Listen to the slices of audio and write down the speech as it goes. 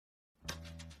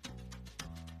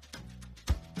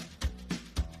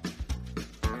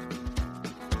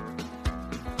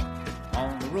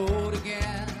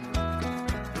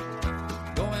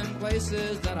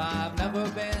places that I've never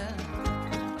been,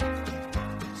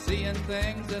 seeing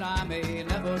things that I may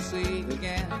never see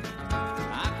again.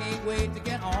 I can't wait to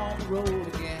get on the road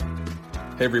again.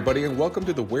 Hey everybody, and welcome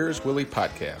to the Where's Willie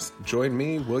podcast. Join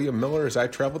me, William Miller, as I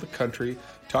travel the country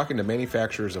talking to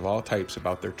manufacturers of all types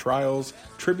about their trials,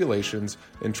 tribulations,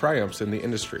 and triumphs in the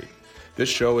industry. This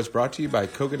show is brought to you by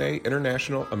Kogane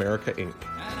International America, Inc.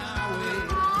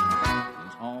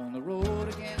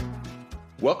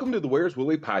 Welcome to the Where's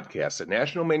Willie podcast, a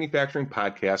national manufacturing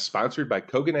podcast sponsored by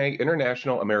Kogane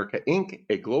International America, Inc.,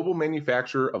 a global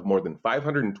manufacturer of more than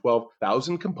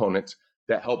 512,000 components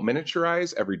that help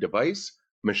miniaturize every device,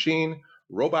 machine,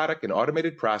 robotic, and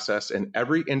automated process in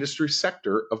every industry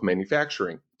sector of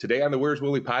manufacturing. Today on the Where's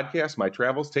Willie podcast, my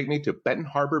travels take me to Benton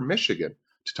Harbor, Michigan,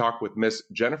 to talk with Ms.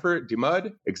 Jennifer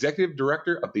DeMudd, Executive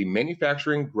Director of the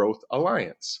Manufacturing Growth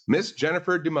Alliance. Ms.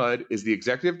 Jennifer DeMudd is the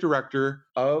Executive Director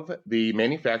of the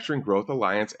Manufacturing Growth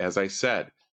Alliance, as I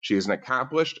said. She is an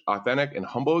accomplished, authentic, and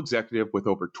humble executive with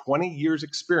over 20 years'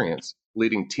 experience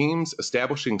leading teams,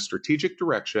 establishing strategic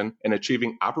direction, and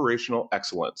achieving operational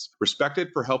excellence.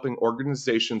 Respected for helping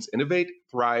organizations innovate,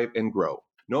 thrive, and grow.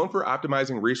 Known for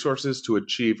optimizing resources to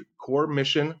achieve core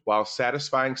mission while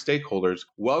satisfying stakeholders,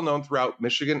 well known throughout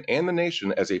Michigan and the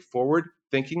nation as a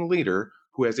forward-thinking leader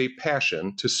who has a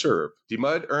passion to serve.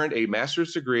 DeMudd earned a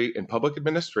master's degree in public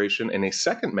administration and a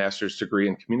second master's degree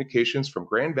in communications from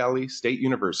Grand Valley State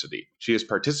University. She has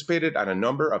participated on a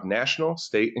number of national,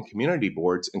 state, and community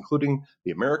boards, including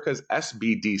the America's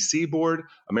SBDC Board,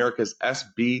 America's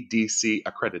SBDC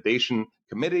Accreditation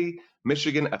Committee,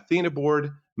 Michigan Athena Board,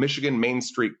 Michigan Main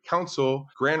Street Council,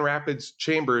 Grand Rapids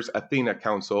Chambers Athena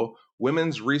Council,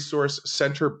 Women's Resource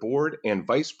Center Board, and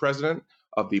Vice President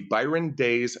of the Byron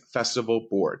Days Festival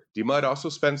Board. DeMudd also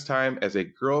spends time as a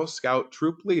Girl Scout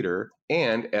troop leader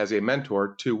and as a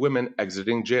mentor to women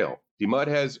exiting jail. DeMudd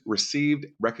has received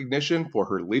recognition for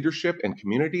her leadership and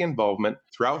community involvement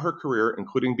throughout her career,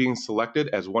 including being selected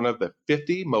as one of the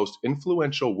 50 most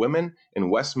influential women in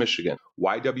West Michigan,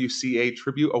 YWCA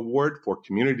Tribute Award for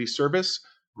Community Service,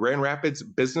 Grand Rapids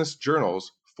Business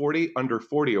Journal's 40 Under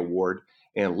 40 Award,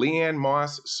 and Leanne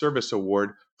Moss Service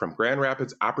Award from Grand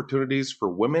Rapids Opportunities for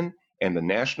Women and the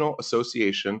National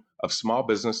Association of Small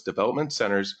Business Development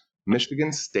Centers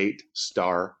Michigan State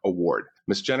Star Award.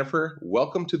 Ms. Jennifer,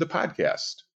 welcome to the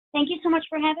podcast. Thank you so much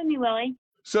for having me, Willie.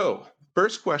 So,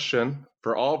 first question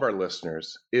for all of our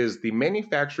listeners is the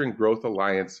Manufacturing Growth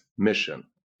Alliance mission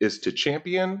is to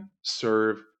champion,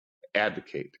 serve,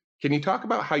 advocate. Can you talk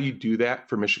about how you do that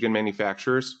for Michigan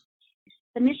manufacturers?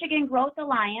 The Michigan Growth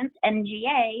Alliance,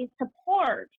 MGA,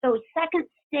 supports those second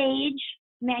stage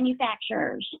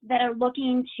manufacturers that are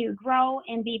looking to grow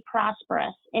and be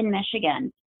prosperous in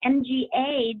Michigan.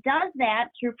 MGA does that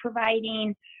through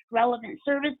providing relevant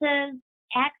services,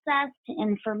 access to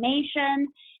information,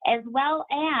 as well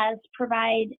as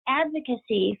provide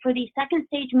advocacy for these second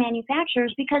stage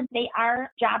manufacturers because they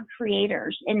are job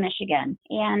creators in Michigan.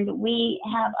 And we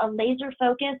have a laser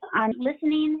focus on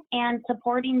listening and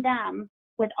supporting them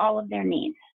with all of their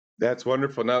needs. That's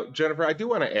wonderful. Now, Jennifer, I do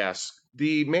want to ask,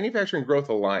 the Manufacturing Growth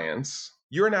Alliance,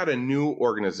 you're not a new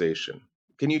organization.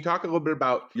 Can you talk a little bit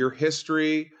about your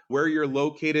history, where you're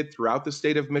located throughout the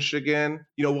state of Michigan?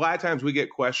 You know, a lot of times we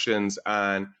get questions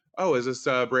on, oh, is this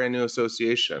a brand new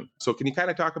association? So can you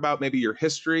kind of talk about maybe your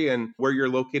history and where you're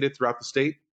located throughout the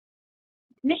state?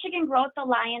 Michigan Growth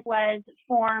Alliance was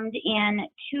formed in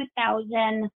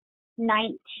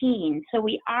 2019. So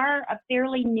we are a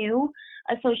fairly new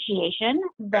association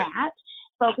that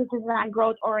focuses on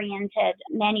growth-oriented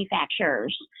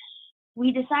manufacturers.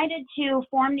 We decided to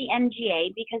form the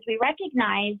MGA because we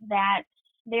recognized that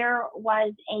there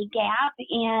was a gap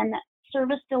in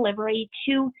service delivery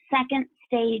to second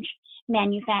stage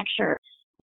manufacturers.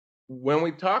 When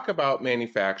we talk about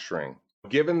manufacturing,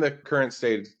 given the current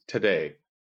state today,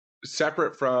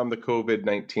 separate from the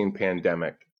COVID-19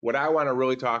 pandemic, what I want to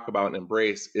really talk about and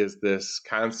embrace is this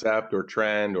concept or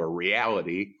trend or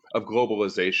reality of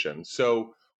globalization.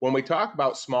 So when we talk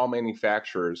about small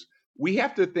manufacturers, we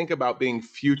have to think about being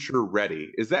future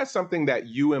ready. Is that something that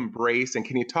you embrace? And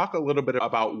can you talk a little bit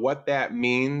about what that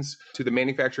means to the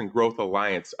Manufacturing Growth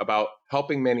Alliance about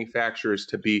helping manufacturers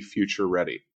to be future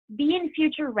ready? Being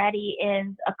future ready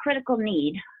is a critical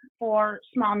need for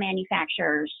small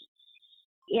manufacturers.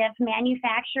 If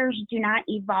manufacturers do not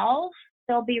evolve,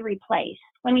 they'll be replaced.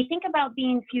 When we think about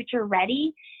being future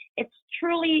ready, it's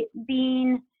truly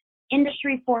being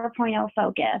Industry 4.0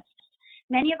 focused.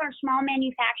 Many of our small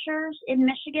manufacturers in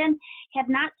Michigan have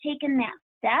not taken that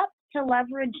step to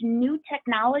leverage new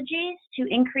technologies to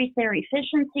increase their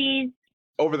efficiencies,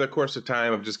 Over the course of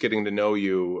time of just getting to know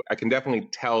you, I can definitely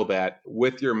tell that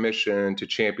with your mission to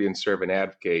champion, serve, and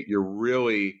advocate, you're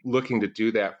really looking to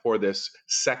do that for this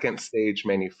second stage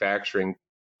manufacturing.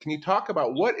 Can you talk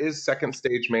about what is second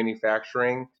stage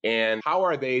manufacturing and how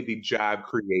are they the job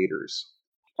creators?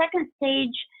 Second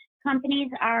stage companies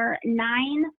are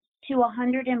 9 to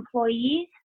 100 employees,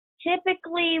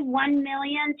 typically 1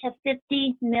 million to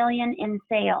 50 million in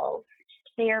sales.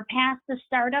 They are past the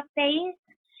startup phase,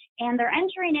 and they're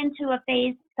entering into a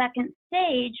phase, second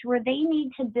stage, where they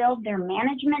need to build their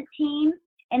management team,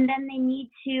 and then they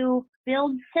need to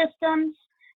build systems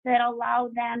that allow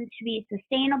them to be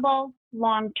sustainable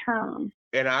long term.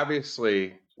 And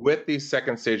obviously, with these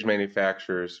second stage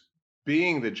manufacturers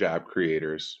being the job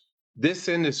creators, this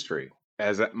industry,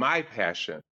 as my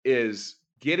passion, is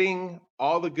getting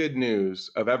all the good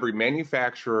news of every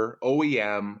manufacturer,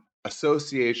 OEM,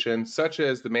 association, such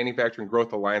as the Manufacturing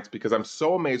Growth Alliance, because I'm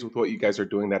so amazed with what you guys are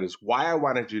doing. That is why I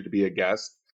wanted you to be a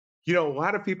guest. You know, a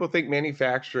lot of people think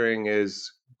manufacturing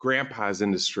is grandpa's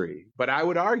industry, but I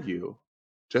would argue,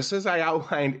 just as I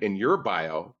outlined in your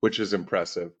bio, which is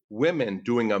impressive, women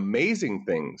doing amazing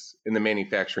things in the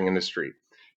manufacturing industry.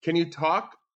 Can you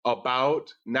talk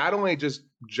about not only just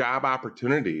job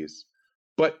opportunities,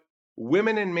 but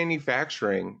women in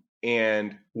manufacturing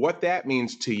and what that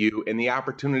means to you and the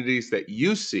opportunities that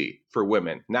you see for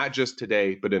women, not just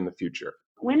today, but in the future?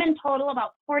 Women total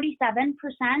about 47%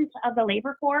 of the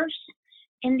labor force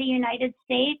in the United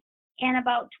States and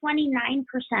about 29%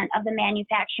 of the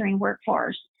manufacturing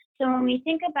workforce. So when we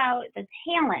think about the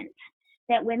talent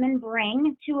that women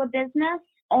bring to a business,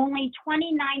 only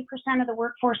 29% of the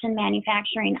workforce in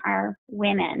manufacturing are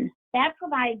women. That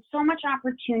provides so much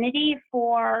opportunity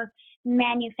for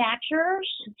manufacturers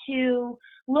to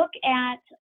look at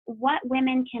what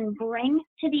women can bring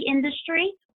to the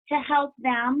industry to help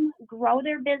them grow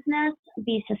their business,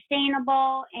 be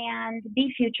sustainable, and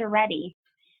be future ready.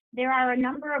 There are a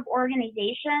number of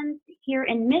organizations here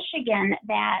in Michigan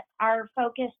that are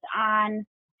focused on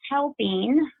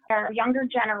helping our younger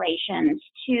generations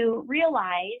to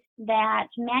realize that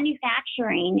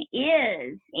manufacturing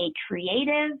is a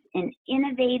creative and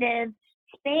innovative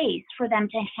space for them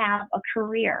to have a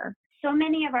career. So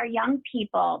many of our young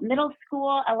people, middle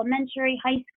school, elementary,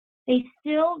 high school, they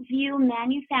still view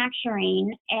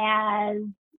manufacturing as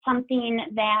something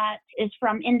that is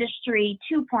from industry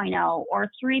 2.0 or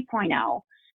 3.0.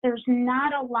 There's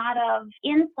not a lot of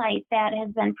insight that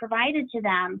has been provided to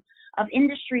them of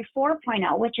industry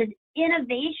 4.0, which is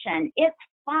innovation. It's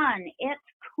fun. It's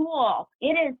cool.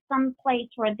 It is some place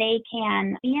where they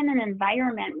can be in an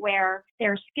environment where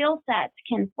their skill sets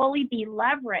can fully be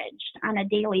leveraged on a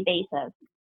daily basis.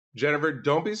 Jennifer,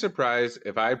 don't be surprised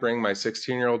if I bring my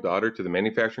 16-year-old daughter to the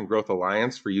Manufacturing Growth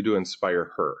Alliance for you to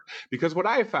inspire her. Because what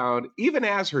I found, even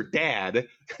as her dad,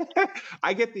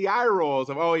 I get the eye rolls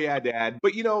of, oh yeah, dad.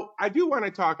 But you know, I do want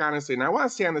to talk honestly, and I want to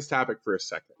stay on this topic for a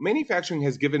second. Manufacturing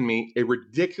has given me a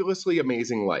ridiculously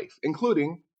amazing life,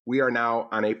 including we are now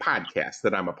on a podcast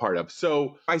that I'm a part of.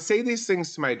 So I say these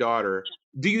things to my daughter.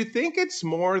 Do you think it's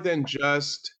more than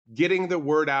just getting the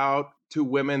word out to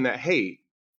women that, hey,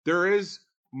 there is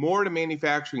more to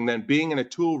manufacturing than being in a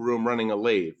tool room running a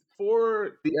lathe?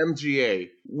 For the MGA,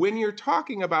 when you're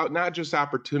talking about not just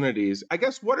opportunities, I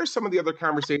guess what are some of the other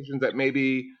conversations that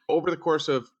maybe over the course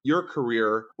of your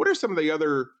career, what are some of the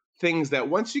other things that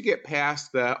once you get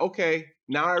past the, okay,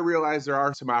 now I realize there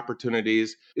are some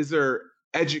opportunities, is there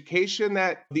education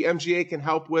that the MGA can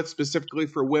help with specifically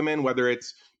for women, whether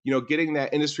it's getting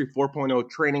that industry 4.0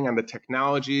 training on the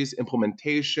technologies,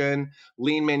 implementation,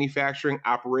 lean manufacturing,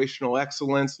 operational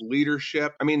excellence,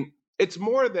 leadership? I mean, it's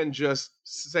more than just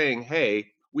saying,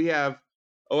 hey, we have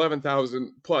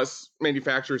 11,000 plus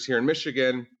manufacturers here in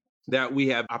Michigan that we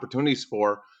have opportunities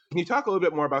for. Can you talk a little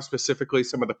bit more about specifically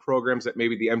some of the programs that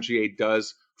maybe the MGA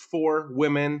does for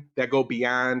women that go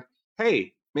beyond,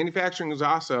 hey, manufacturing is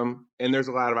awesome and there's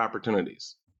a lot of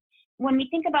opportunities? When we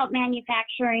think about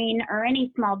manufacturing or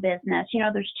any small business,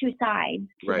 there's two sides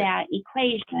to that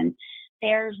equation.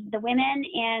 There's the women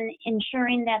in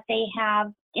ensuring that they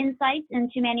have insights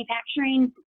into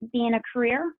manufacturing being a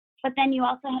career, but then you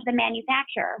also have the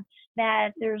manufacturer,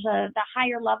 that there's the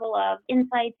higher level of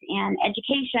insights and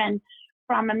education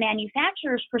from a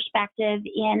manufacturer's perspective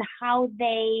in how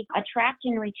they attract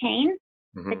and retain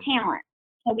the talent.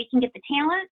 So we can get the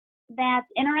talent that's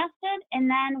interested, and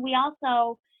then we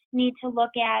also need to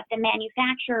look at the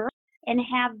manufacturer and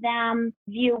have them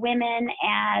view women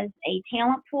as a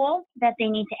talent pool that they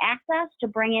need to access to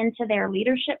bring into their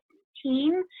leadership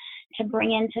team, to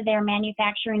bring into their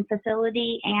manufacturing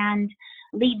facility and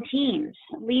lead teams,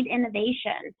 lead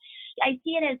innovation. I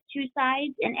see it as two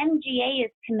sides, and MGA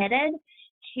is committed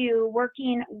to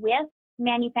working with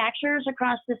manufacturers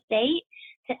across the state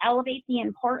to elevate the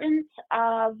importance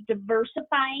of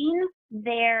diversifying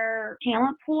their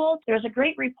talent pool. There's a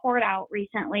great report out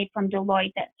recently from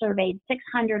Deloitte that surveyed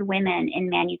 600 women in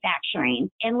manufacturing.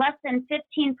 And less than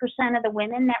 15% of the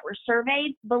women that were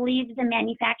surveyed believed the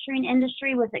manufacturing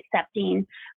industry was accepting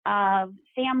of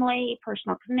family,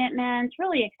 personal commitments,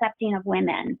 really accepting of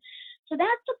women. So that's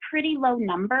a pretty low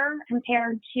number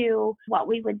compared to what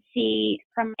we would see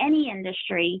from any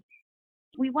industry.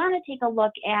 We want to take a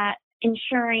look at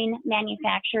ensuring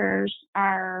manufacturers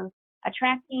are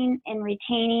attracting and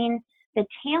retaining the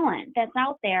talent that's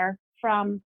out there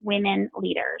from women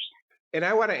leaders. And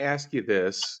I want to ask you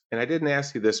this, and I didn't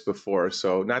ask you this before,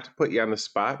 so not to put you on the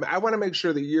spot, but I want to make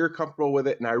sure that you're comfortable with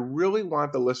it. And I really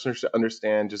want the listeners to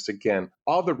understand, just again,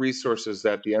 all the resources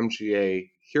that the MGA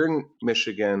here in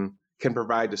Michigan can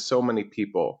provide to so many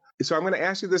people. So I'm going to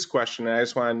ask you this question, and I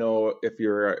just want to know if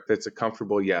it's a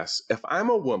comfortable yes. If I'm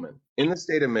a woman in the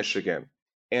state of Michigan,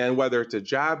 and whether it's a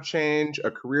job change, a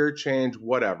career change,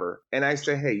 whatever, and I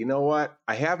say, hey, you know what?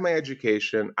 I have my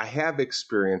education, I have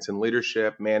experience in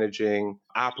leadership, managing,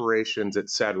 operations,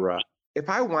 etc. If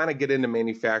I want to get into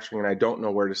manufacturing and I don't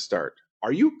know where to start,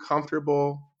 are you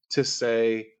comfortable to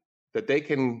say that they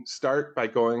can start by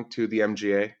going to the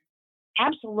MGA?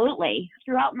 Absolutely.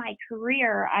 Throughout my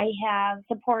career, I have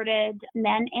supported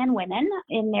men and women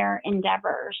in their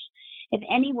endeavors. If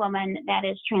any woman that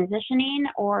is transitioning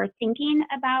or thinking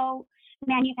about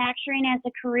manufacturing as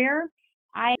a career,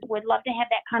 I would love to have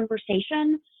that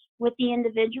conversation with the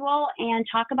individual and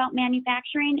talk about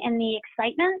manufacturing and the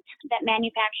excitement that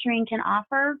manufacturing can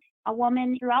offer a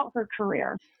woman throughout her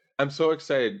career. I'm so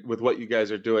excited with what you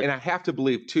guys are doing. And I have to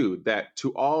believe, too, that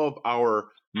to all of our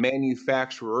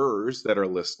manufacturers that are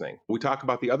listening, we talk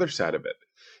about the other side of it.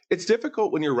 It's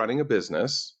difficult when you're running a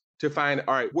business to find,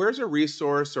 all right, where's a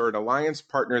resource or an alliance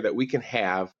partner that we can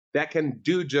have that can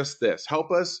do just this?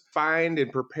 Help us find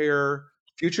and prepare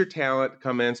future talent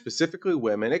come in, specifically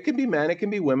women. It can be men, it can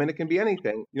be women, it can be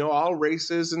anything, all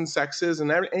races and sexes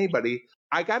and anybody.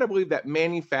 I got to believe that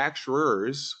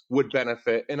manufacturers would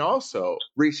benefit and also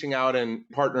reaching out and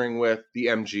partnering with the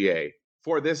MGA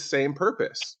for this same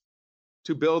purpose,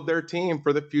 to build their team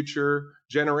for the future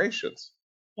generations.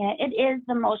 Yeah, it is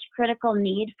the most critical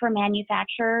need for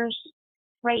manufacturers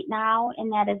right now,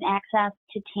 and that is access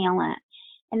to talent.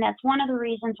 And that's one of the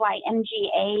reasons why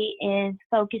MGA is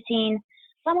focusing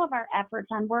some of our efforts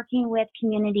on working with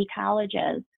community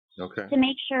colleges to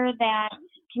make sure that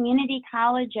community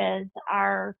colleges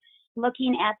are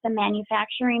looking at the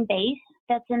manufacturing base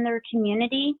that's in their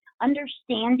community,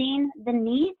 understanding the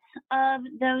needs of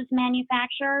those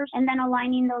manufacturers, and then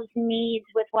aligning those needs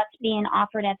with what's being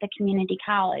offered at the community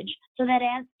college, so that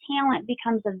as talent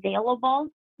becomes available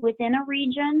within a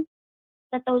region,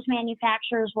 that those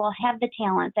manufacturers will have the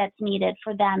talent that's needed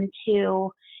for them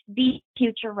to be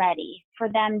future ready, for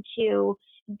them to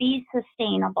be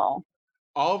sustainable.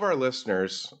 All of our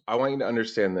listeners, I want you to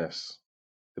understand this.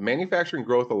 The Manufacturing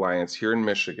Growth Alliance here in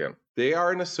Michigan, they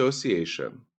are an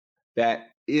association that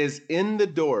is in the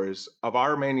doors of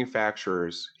our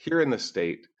manufacturers here in the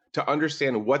state to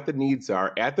understand what the needs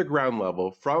are at the ground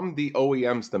level from the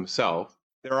OEMs themselves.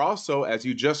 They're also, as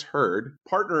you just heard,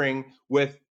 partnering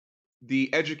with the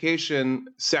education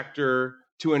sector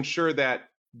to ensure that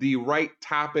the right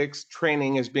topics,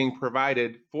 training is being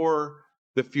provided for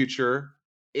the future.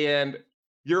 And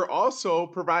you're also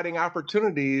providing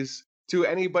opportunities to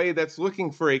anybody that's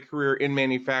looking for a career in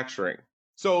manufacturing.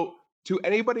 So to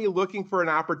anybody looking for an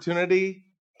opportunity,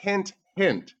 hint,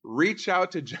 hint, reach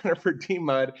out to Jennifer D.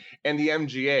 Mudd and the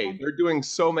MGA. They're doing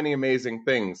so many amazing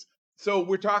things. So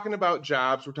we're talking about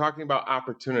jobs, we're talking about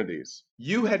opportunities.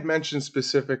 You had mentioned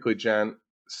specifically, Jen,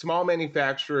 small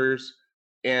manufacturers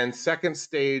and second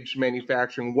stage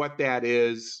manufacturing, what that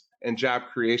is, and job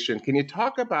creation. Can you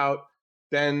talk about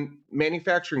then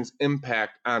manufacturing's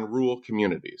impact on rural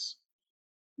communities?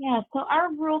 Yeah, so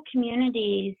our rural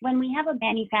communities, when we have a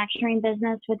manufacturing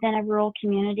business within a rural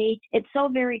community, it's so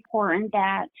very important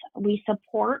that we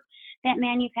support that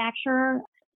manufacturer.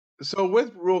 So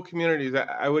with rural communities,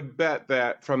 I would bet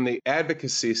that from the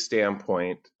advocacy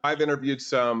standpoint, I've interviewed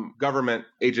some government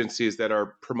agencies that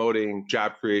are promoting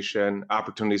job creation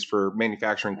opportunities for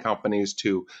manufacturing companies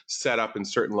to set up in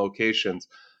certain locations.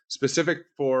 Specific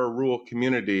for rural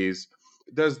communities,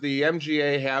 does the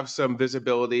MGA have some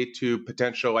visibility to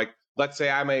potential, like, let's say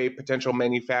I'm a potential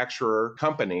manufacturer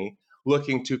company,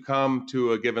 looking to come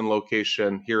to a given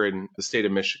location here in the state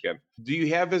of Michigan. Do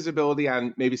you have visibility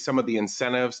on maybe some of the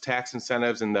incentives, tax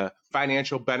incentives, and the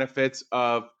financial benefits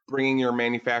of bringing your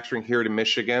manufacturing here to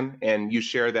Michigan? And you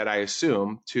share that, I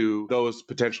assume, to those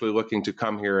potentially looking to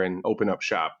come here and open up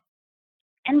shop.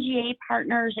 MGA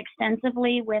partners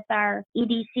extensively with our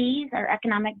EDCs, our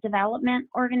economic development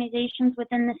organizations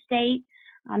within the state.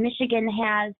 Michigan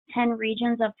has 10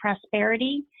 regions of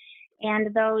prosperity,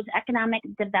 and those economic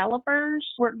developers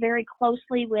work very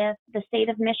closely with the state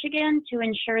of Michigan to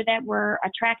ensure that we're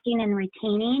attracting and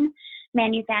retaining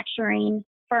manufacturing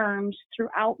firms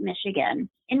throughout Michigan.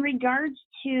 In regards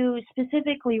to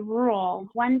specifically rural,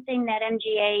 one thing that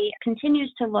MGA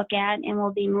continues to look at and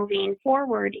will be moving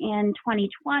forward in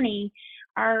 2020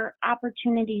 are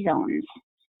opportunity zones.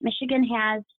 Michigan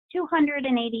has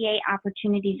 288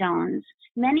 opportunity zones.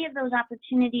 Many of those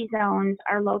opportunity zones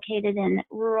are located in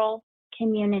rural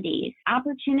communities.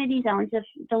 Opportunity zones, if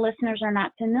the listeners are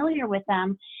not familiar with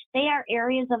them, they are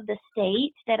areas of the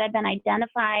state that have been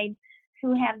identified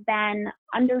who have been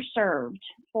underserved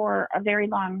for a very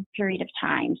long period of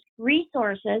time.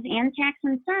 Resources and tax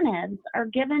incentives are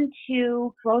given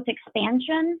to growth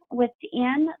expansion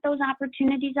within those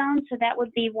opportunity zones. So that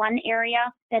would be one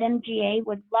area that MGA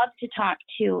would love to talk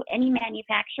to any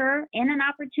manufacturer in an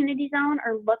opportunity zone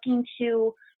or looking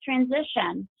to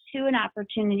transition to an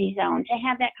opportunity zone to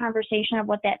have that conversation of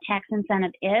what that tax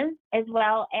incentive is, as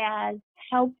well as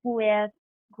help with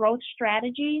growth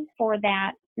strategies for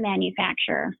that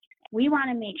manufacturer. We want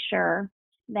to make sure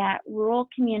that rural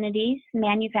communities,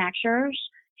 manufacturers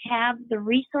have the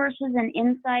resources and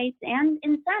insights and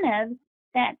incentives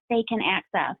that they can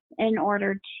access in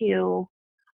order to,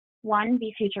 one,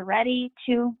 be future ready,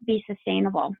 two, be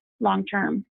sustainable long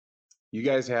term. You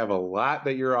guys have a lot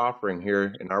that you're offering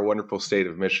here in our wonderful state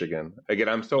of Michigan. Again,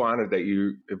 I'm so honored that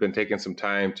you have been taking some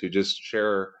time to just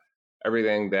share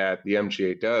everything that the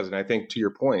MGA does. And I think to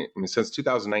your point, I mean, since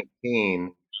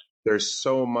 2019, there's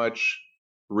so much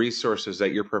resources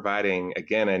that you're providing.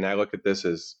 Again, and I look at this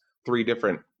as three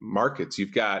different markets.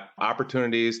 You've got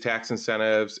opportunities, tax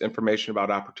incentives, information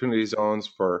about opportunity zones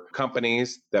for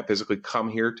companies that physically come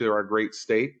here to our great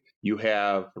state. You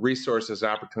have resources,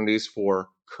 opportunities for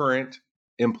current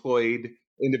employed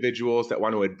individuals that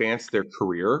want to advance their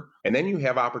career. And then you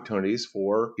have opportunities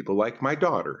for people like my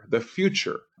daughter, the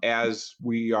future, as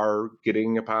we are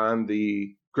getting upon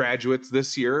the graduates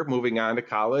this year, moving on to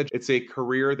college. It's a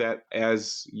career that,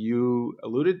 as you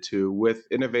alluded to, with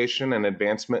innovation and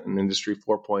advancement in Industry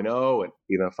 4.0 and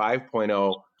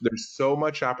 5.0, there's so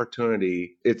much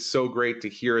opportunity. It's so great to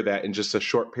hear that in just a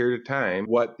short period of time,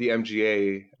 what the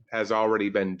MGA has already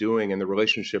been doing and the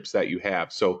relationships that you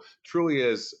have. So truly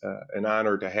is an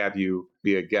honor to have you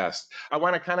be a guest. I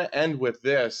want to kind of end with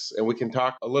this, and we can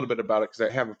talk a little bit about it because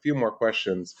I have a few more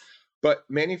questions. But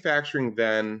manufacturing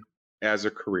then as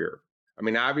a career. I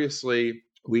mean, obviously,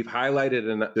 we've highlighted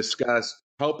and discussed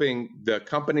helping the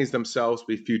companies themselves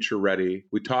be future ready.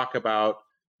 We talk about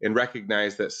and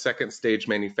recognize that second stage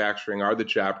manufacturing are the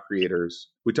job creators.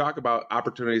 We talk about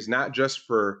opportunities not just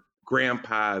for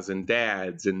grandpas and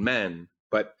dads and men,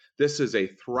 but this is a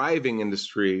thriving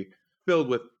industry filled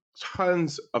with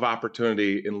tons of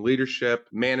opportunity in leadership,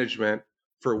 management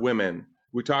for women.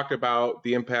 We talked about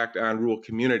the impact on rural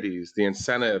communities, the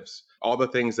incentives, all the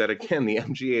things that, again, the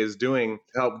MGA is doing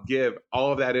to help give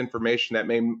all of that information that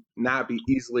may not be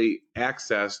easily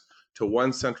accessed to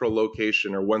one central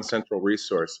location or one central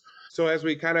resource. So as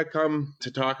we kind of come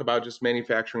to talk about just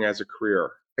manufacturing as a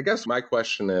career, I guess my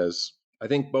question is, I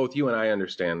think both you and I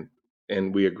understand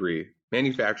and we agree,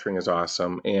 manufacturing is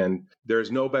awesome. And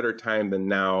there's no better time than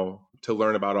now to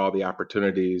learn about all the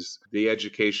opportunities, the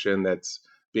education that's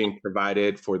being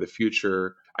provided for the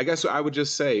future. I guess I would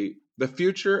just say the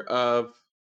future of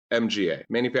MGA,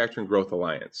 Manufacturing Growth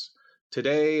Alliance,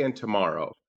 today and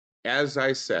tomorrow. As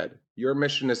I said, your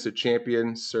mission is to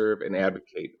champion, serve, and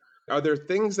advocate. Are there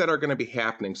things that are going to be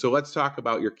happening? So let's talk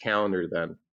about your calendar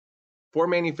then. For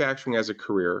manufacturing as a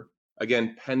career,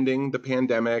 again, pending the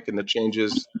pandemic and the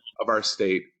changes of our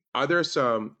state, are there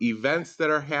some events that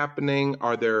are happening?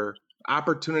 Are there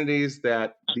opportunities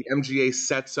that the MGA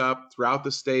sets up throughout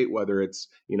the state, whether it's,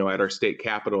 at our state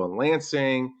capitol in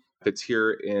Lansing, if it's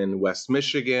here in West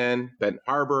Michigan, Benton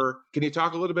Harbor? Can you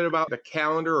talk a little bit about the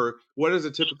calendar, or what does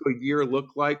a typical year look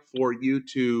like for you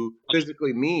to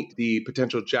physically meet the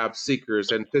potential job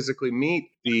seekers and physically meet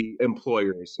the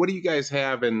employers? What do you guys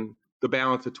have in the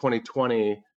balance of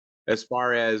 2020 as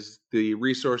far as the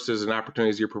resources and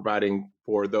opportunities you're providing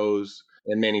for those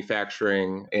in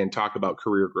manufacturing, and talk about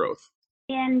career growth?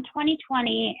 In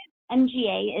 2020,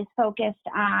 MGA is focused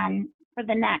on for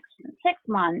the next 6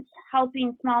 months,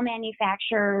 helping small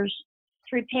manufacturers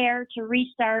prepare to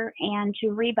restart and to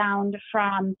rebound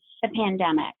from the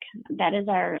pandemic. That is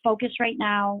our focus right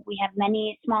now. We have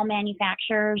many small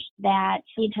manufacturers that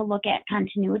need to look at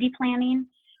continuity planning.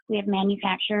 We have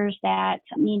manufacturers that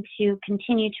need to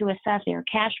continue to assess their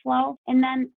cash flow. And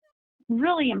then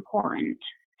really important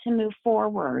to move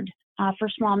forward for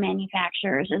small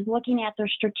manufacturers is looking at their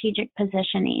strategic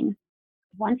positioning.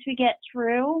 Once we get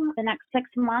through the next 6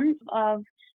 months of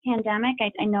pandemic,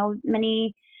 I know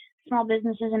many small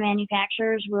businesses and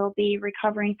manufacturers will be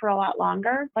recovering for a lot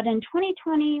longer. But in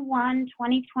 2021,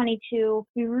 2022,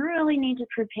 we really need to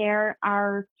prepare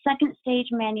our second stage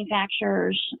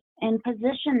manufacturers and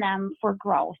position them for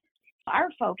growth. Our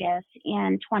focus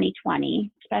in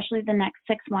 2020, especially the next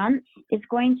 6 months, is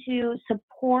going to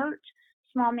support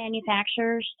small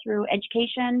manufacturers through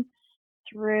education,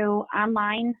 through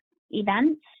online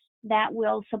events that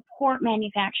will support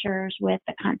manufacturers with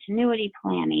the continuity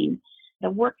planning, the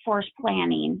workforce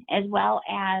planning, as well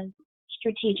as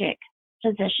strategic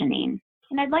positioning.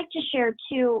 And I'd like to share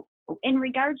too, in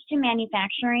regards to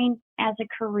manufacturing as a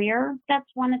career, that's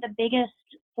one of the biggest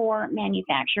for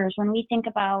manufacturers. When we think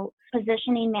about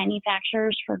positioning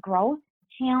manufacturers for growth,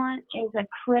 talent is a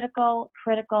critical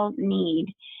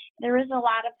need. There is a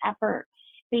lot of effort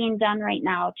being done right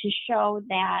now to show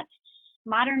that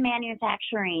modern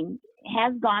manufacturing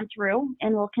has gone through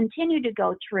and will continue to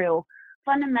go through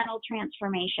fundamental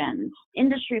transformations,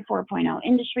 Industry 4.0,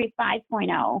 Industry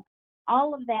 5.0,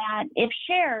 all of that, if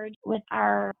shared with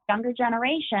our younger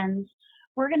generations,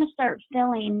 we're going to start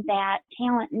filling that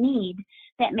talent need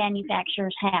that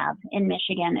manufacturers have in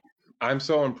Michigan. I'm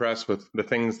so impressed with the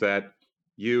things that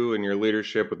you and your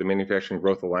leadership with the Manufacturing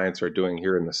Growth Alliance are doing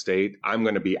here in the state. I'm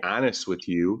going to be honest with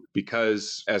you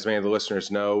because, as many of the listeners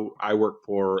know, I work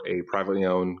for a privately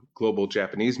owned global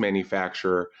Japanese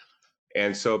manufacturer.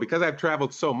 And so because I've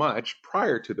traveled so much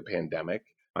prior to the pandemic,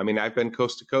 I mean, I've been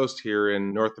coast to coast here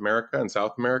in North America and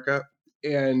South America.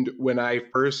 And when I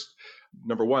first,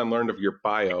 number one, learned of your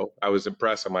bio, I was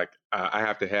impressed. I'm like, I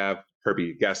have to have her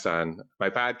be a guest on my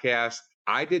podcast.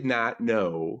 I did not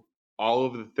know all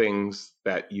of the things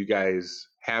that you guys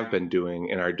have been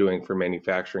doing and are doing for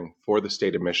manufacturing for the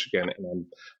state of Michigan. And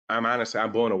I'm honestly,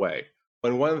 I'm blown away.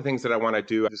 And one of the things that I want to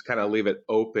do is just kind of leave it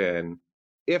open.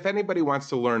 If anybody wants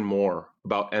to learn more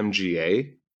about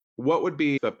MGA, what would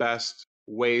be the best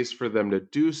ways for them to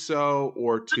do so,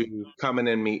 or to come in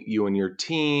and meet you and your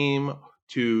team,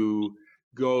 to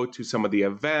go to some of the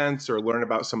events or learn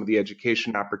about some of the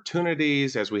education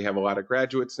opportunities, as we have a lot of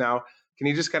graduates now? Can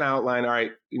you just kind of outline, all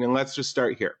right, let's just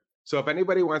start here. So if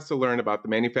anybody wants to learn about the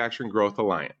Manufacturing Growth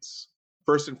Alliance,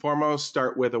 first and foremost,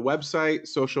 start with a website,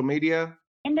 social media.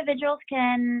 Individuals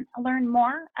can learn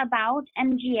more about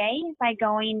MGA by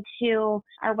going to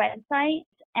our website,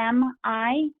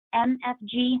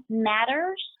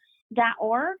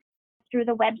 mimfgmatters.org. Through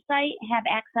the website, have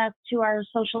access to our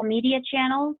social media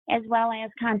channels, as well as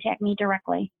contact me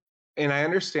directly. And I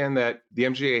understand that the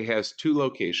MGA has two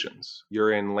locations.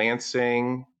 You're in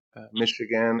Lansing,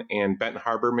 Michigan, and Benton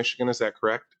Harbor, Michigan. Is that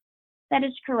correct? That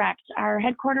is correct. Our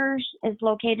headquarters is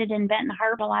located in Benton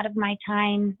Harbor. A lot of my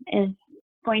time is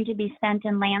going to be spent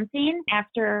in Lansing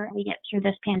after we get through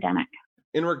this pandemic.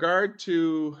 In regard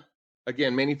to,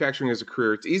 again, manufacturing as a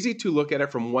career, it's easy to look at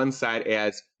it from one side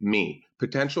as me,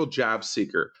 potential job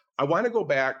seeker. I want to go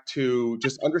back to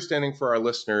just understanding for our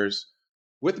listeners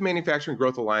with the Manufacturing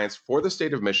Growth Alliance for the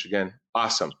state of Michigan.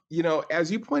 Awesome.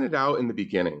 As you pointed out in the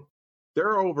beginning, there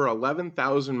are over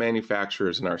 11,000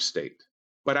 manufacturers in our state.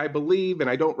 But I believe, and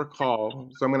I don't recall,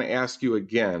 so I'm going to ask you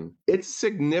again, it's a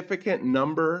significant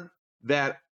number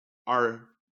that are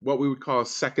what we would call a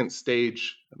second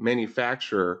stage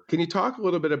manufacturer. Can you talk a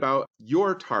little bit about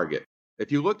your target?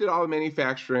 If you looked at all the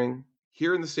manufacturing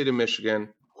here in the state of Michigan,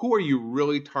 who are you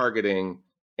really targeting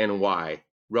and why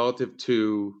relative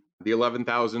to the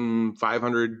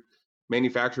 11,500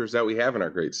 manufacturers that we have in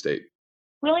our great state?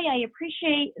 Willie, I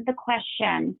appreciate the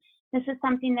question. This is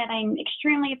something that I'm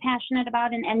extremely passionate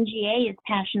about, and MGA is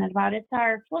passionate about. It's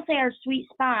our sweet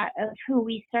spot of who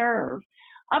we serve.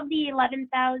 Of the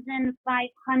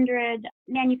 11,500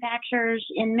 manufacturers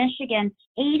in Michigan,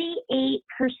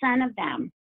 88% of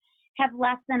them have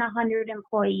less than 100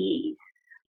 employees.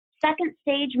 Second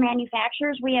stage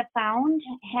manufacturers, we have found,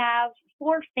 have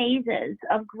 4 phases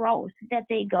of growth that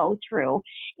they go through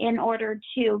in order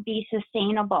to be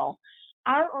sustainable.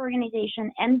 Our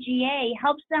organization, MGA,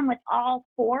 helps them with all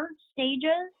 4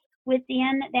 stages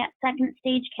within that second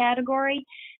stage category.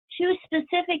 2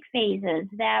 specific phases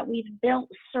that we've built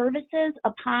services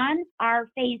upon are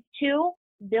phase 2,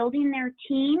 building their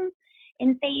team,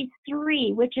 in phase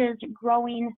 3, which is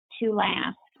growing to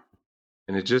last.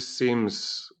 And it just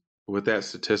seems with that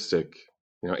statistic,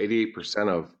 88%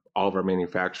 of all of our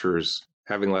manufacturers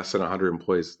having less than 100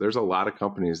 employees, there's a lot of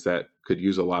companies that could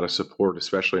use a lot of support,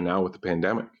 especially now with the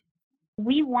pandemic.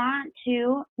 We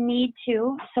need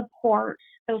to support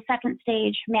those second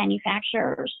stage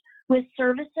manufacturers with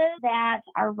services that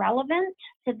are relevant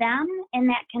to them and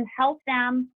that can help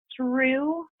them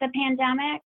through the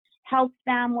pandemic, help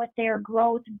them with their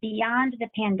growth beyond the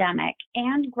pandemic,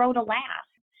 and grow to last.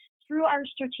 Through our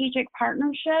strategic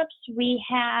partnerships, we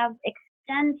have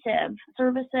extensive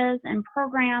services and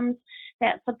programs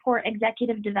that support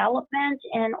executive development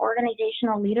and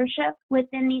organizational leadership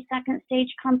within these second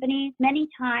stage companies. Many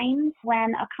times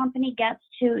when a company gets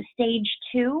to stage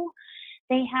 2,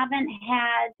 they haven't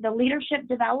had the leadership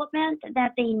development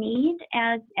that they need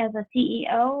as a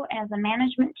CEO, as a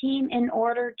management team in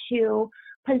order to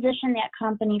position that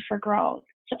company for growth.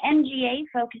 So MGA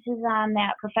focuses on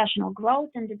that professional growth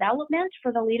and development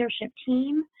for the leadership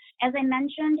team. As I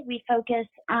mentioned, we focus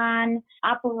on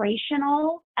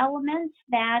operational elements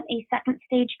that a second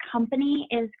stage company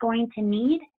is going to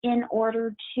need in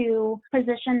order to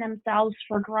position themselves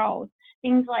for growth.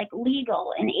 Things like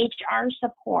legal and HR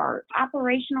support,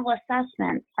 operational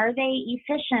assessments. Are they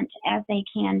efficient as they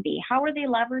can be? How are they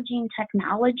leveraging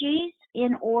technologies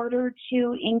in order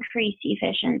to increase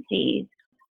efficiencies?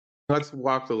 Let's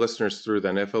walk the listeners through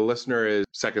then. If a listener is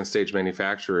second stage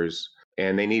manufacturers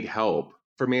and they need help,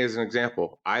 for me as an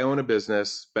example, I own a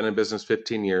business, been in business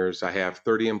 15 years. I have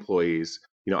 30 employees.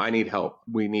 I need help.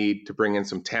 We need to bring in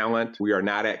some talent. We are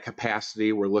not at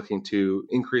capacity. We're looking to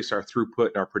increase our throughput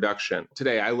and our production.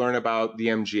 Today, I learn about the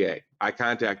MGA. I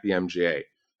contact the MGA.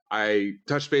 I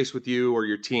touch base with you or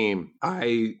your team.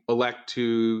 I elect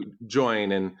to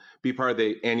join and be part of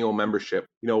the annual membership.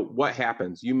 What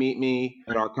happens? You meet me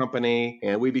at our company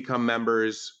and we become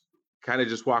members. Kind of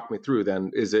just walk me through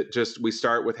then. Is it just we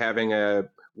start with having a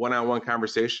one-on-one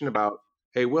conversation about,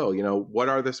 hey, Will, what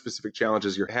are the specific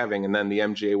challenges you're having? And then the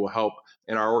MGA will help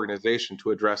in our organization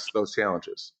to address those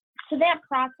challenges. So that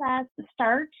process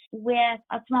starts with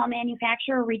a small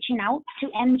manufacturer reaching out to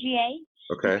MGA.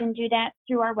 Okay. You can do that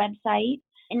through our website.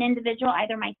 An individual,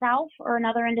 either myself or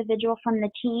another individual from the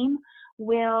team,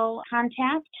 will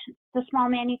contact the small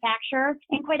manufacturer.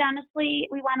 And quite honestly,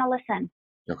 we want to listen.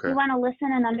 Okay. We want to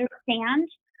listen and understand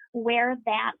where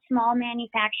that small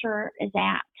manufacturer is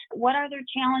at. What are their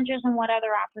challenges and what are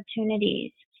their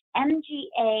opportunities?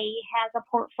 MGA has a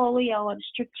portfolio of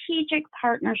strategic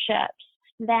partnerships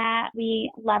that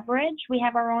we leverage. We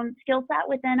have our own skill set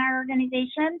within our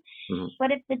organization. Mm-hmm.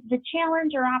 But if the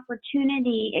challenge or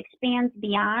opportunity expands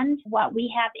beyond what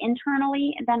we have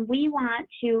internally, then we want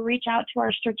to reach out to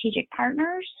our strategic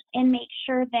partners and make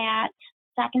sure that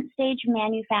second stage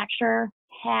manufacturer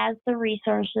has the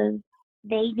resources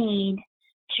they need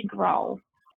to grow.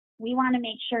 We want to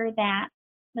make sure that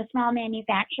the small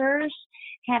manufacturers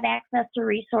have access to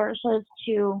resources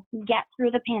to get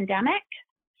through the pandemic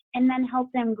and then help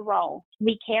them grow.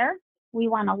 We care. We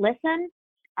want to listen.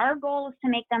 Our goal is to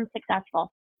make them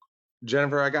successful.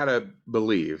 Jennifer, I got to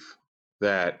believe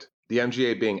that the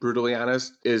MGA, being brutally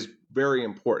honest, is very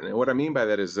important. And what I mean by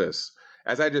that is this.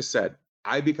 As I just said,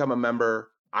 I become a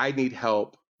member. I need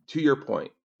help. To your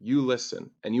point, you listen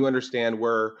and you understand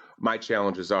where my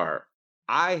challenges are.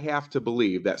 I have to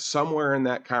believe that somewhere in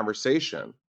that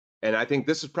conversation, and I think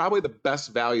this is probably the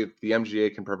best value that the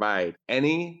MGA can provide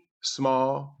any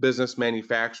small business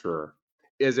manufacturer,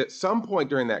 is at some point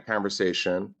during that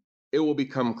conversation, it will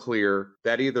become clear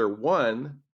that either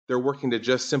one, they're working to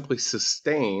just simply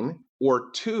sustain, or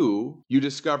two, you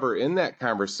discover in that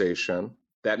conversation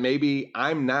that maybe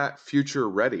I'm not future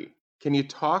ready. Can you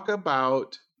talk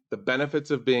about the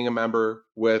benefits of being a member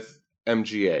with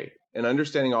MGA and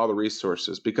understanding all the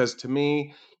resources? Because to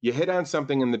me, you hit on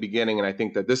something in the beginning, and I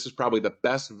think that this is probably the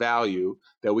best value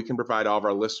that we can provide all of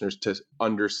our listeners to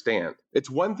understand. It's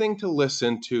one thing to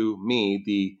listen to me,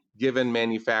 the given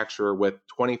manufacturer with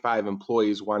 25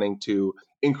 employees wanting to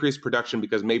increase production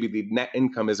because maybe the net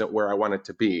income isn't where I want it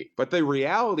to be. But the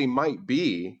reality might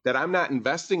be that I'm not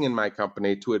investing in my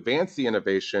company to advance the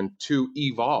innovation to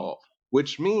evolve,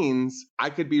 which means I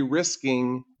could be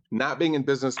risking not being in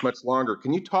business much longer.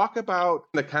 Can you talk about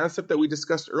the concept that we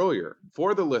discussed earlier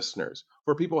for the listeners,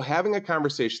 for people having a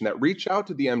conversation that reach out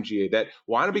to the MGA, that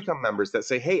want to become members, that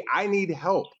say, hey, I need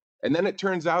help. And then it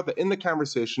turns out that in the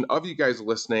conversation of you guys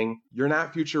listening, you're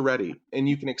not future ready. And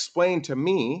you can explain to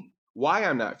me why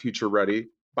I'm not future ready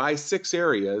by 6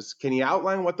 areas. Can you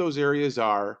outline what those areas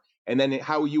are? And then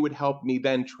how you would help me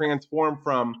then transform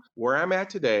from where I'm at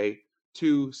today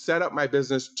to set up my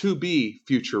business to be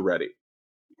future ready?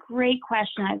 Great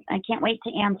question. I can't wait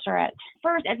to answer it.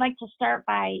 First, I'd like to start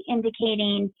by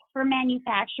indicating for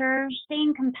manufacturers,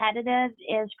 staying competitive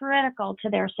is critical to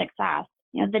their success.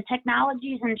 The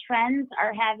technologies and trends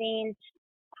are having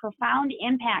profound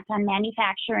impact on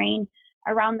manufacturing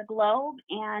around the globe,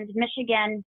 and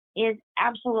Michigan is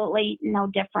absolutely no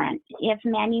different. If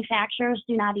manufacturers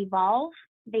do not evolve,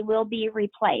 they will be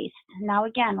replaced. Now,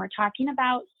 again, we're talking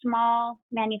about small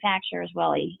manufacturers,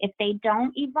 Willie. If they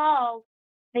don't evolve,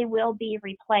 they will be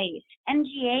replaced.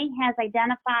 MGA has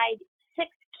identified 6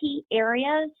 key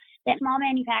areas that small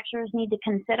manufacturers need to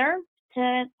consider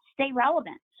to stay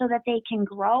relevant so that they can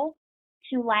grow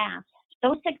to last.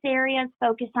 Those 6 areas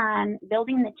focus on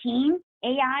building the team,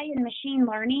 AI and machine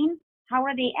learning. How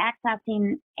are they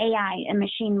accessing AI and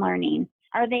machine learning?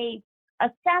 Are they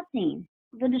assessing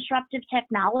the disruptive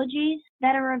technologies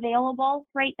that are available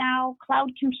right now?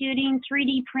 Cloud computing,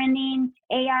 3D printing,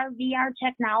 AR, VR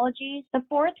technologies. The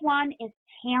 4th one is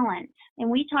talent. And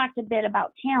we talked a bit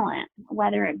about talent,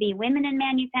 whether it be women in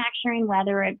manufacturing,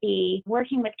 whether it be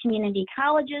working with community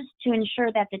colleges to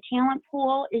ensure that the talent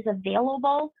pool is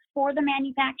available for the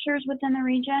manufacturers within the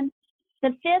region.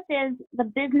 The 5th is the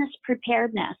business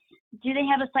preparedness. Do they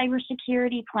have a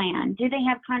cybersecurity plan? Do they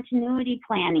have continuity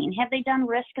planning? Have they done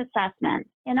risk assessment?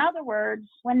 In other words,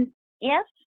 if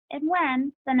and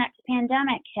when the next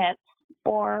pandemic hits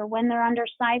or when they're under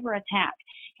cyber attack,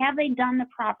 have they done the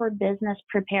proper business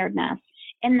preparedness?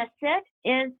 And the 6th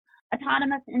is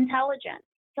autonomous intelligence.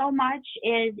 So much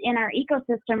is in our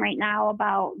ecosystem right now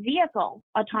about vehicle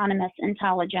autonomous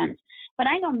intelligence. But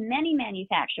I know many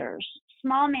manufacturers,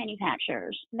 small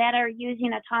manufacturers, that are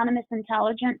using autonomous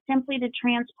intelligence simply to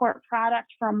transport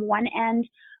product from one end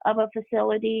of a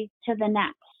facility to the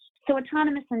next. So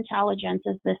autonomous intelligence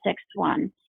is the 6th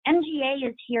one. MGA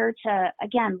is here to,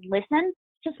 again, listen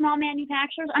to small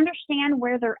manufacturers, understand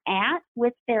where they're at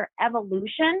with their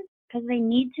evolution, because they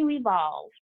need to evolve.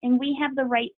 And we have the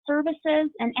right services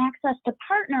and access to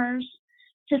partners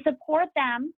to support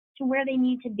them to where they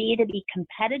need to be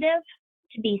competitive,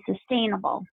 to be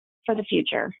sustainable for the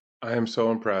future. I am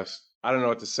so impressed. I don't know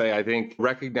what to say. I think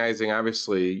recognizing,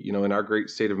 obviously, in our great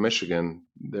state of Michigan,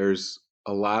 there's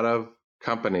a lot of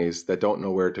companies that don't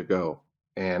know where to go.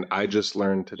 And I just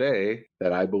learned today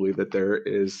that I believe that there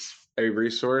is a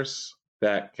resource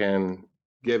that can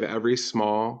give every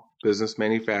small business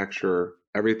manufacturer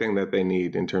everything that they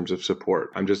need in terms of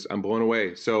support. I'm blown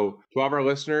away. So to all of our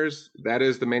listeners, that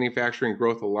is the Manufacturing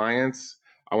Growth Alliance.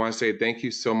 I want to say thank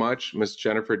you so much, Ms.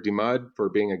 Jennifer DeMudd, for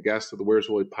being a guest of the Where's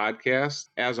Willie podcast.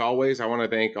 As always, I want to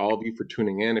thank all of you for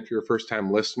tuning in. If you're a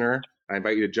first-time listener, I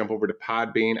invite you to jump over to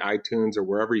Podbean, iTunes, or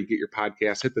wherever you get your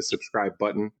podcasts. Hit the subscribe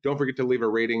button. Don't forget to leave a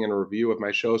rating and a review of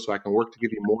my show so I can work to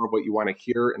give you more of what you want to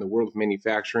hear in the world of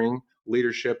manufacturing,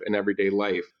 leadership, and everyday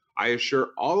life. I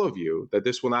assure all of you that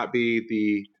this will not be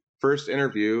the first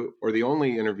interview or the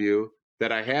only interview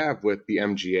that I have with the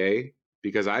MGA,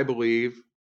 because I believe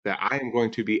that I am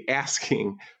going to be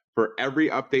asking for every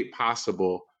update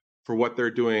possible for what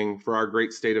they're doing for our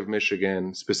great state of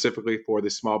Michigan, specifically for the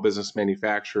small business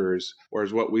manufacturers, or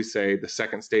as what we say, the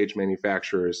second stage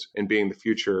manufacturers, and being the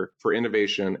future for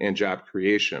innovation and job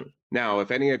creation. Now,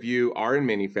 if any of you are in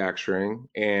manufacturing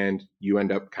and you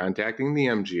end up contacting the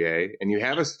MGA and you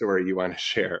have a story you want to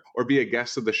share or be a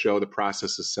guest of the show, the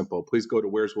process is simple. Please go to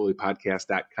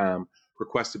where'swilliepodcast.com,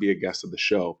 request to be a guest of the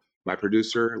show. My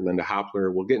producer, Linda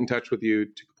Hopler, will get in touch with you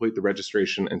to complete the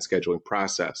registration and scheduling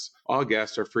process. All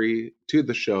guests are free to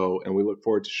the show, and we look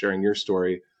forward to sharing your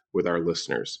story with our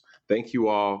listeners. Thank you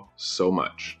all so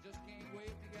much.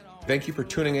 Thank you for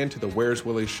tuning in to the Where's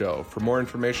Willie Show. For more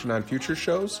information on future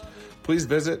shows, please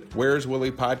visit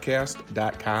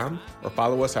where'swilliepodcast.com or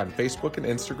follow us on Facebook and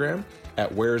Instagram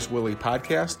at Where's Willie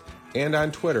Podcast and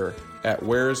on Twitter at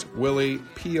Where's Willie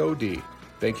POD.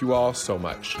 Thank you all so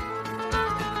much.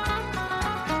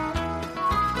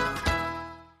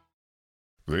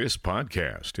 This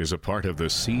podcast is a part of the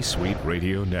C-Suite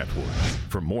Radio Network.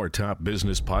 For more top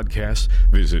business podcasts,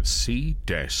 visit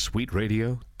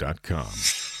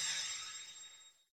c-suiteradio.com.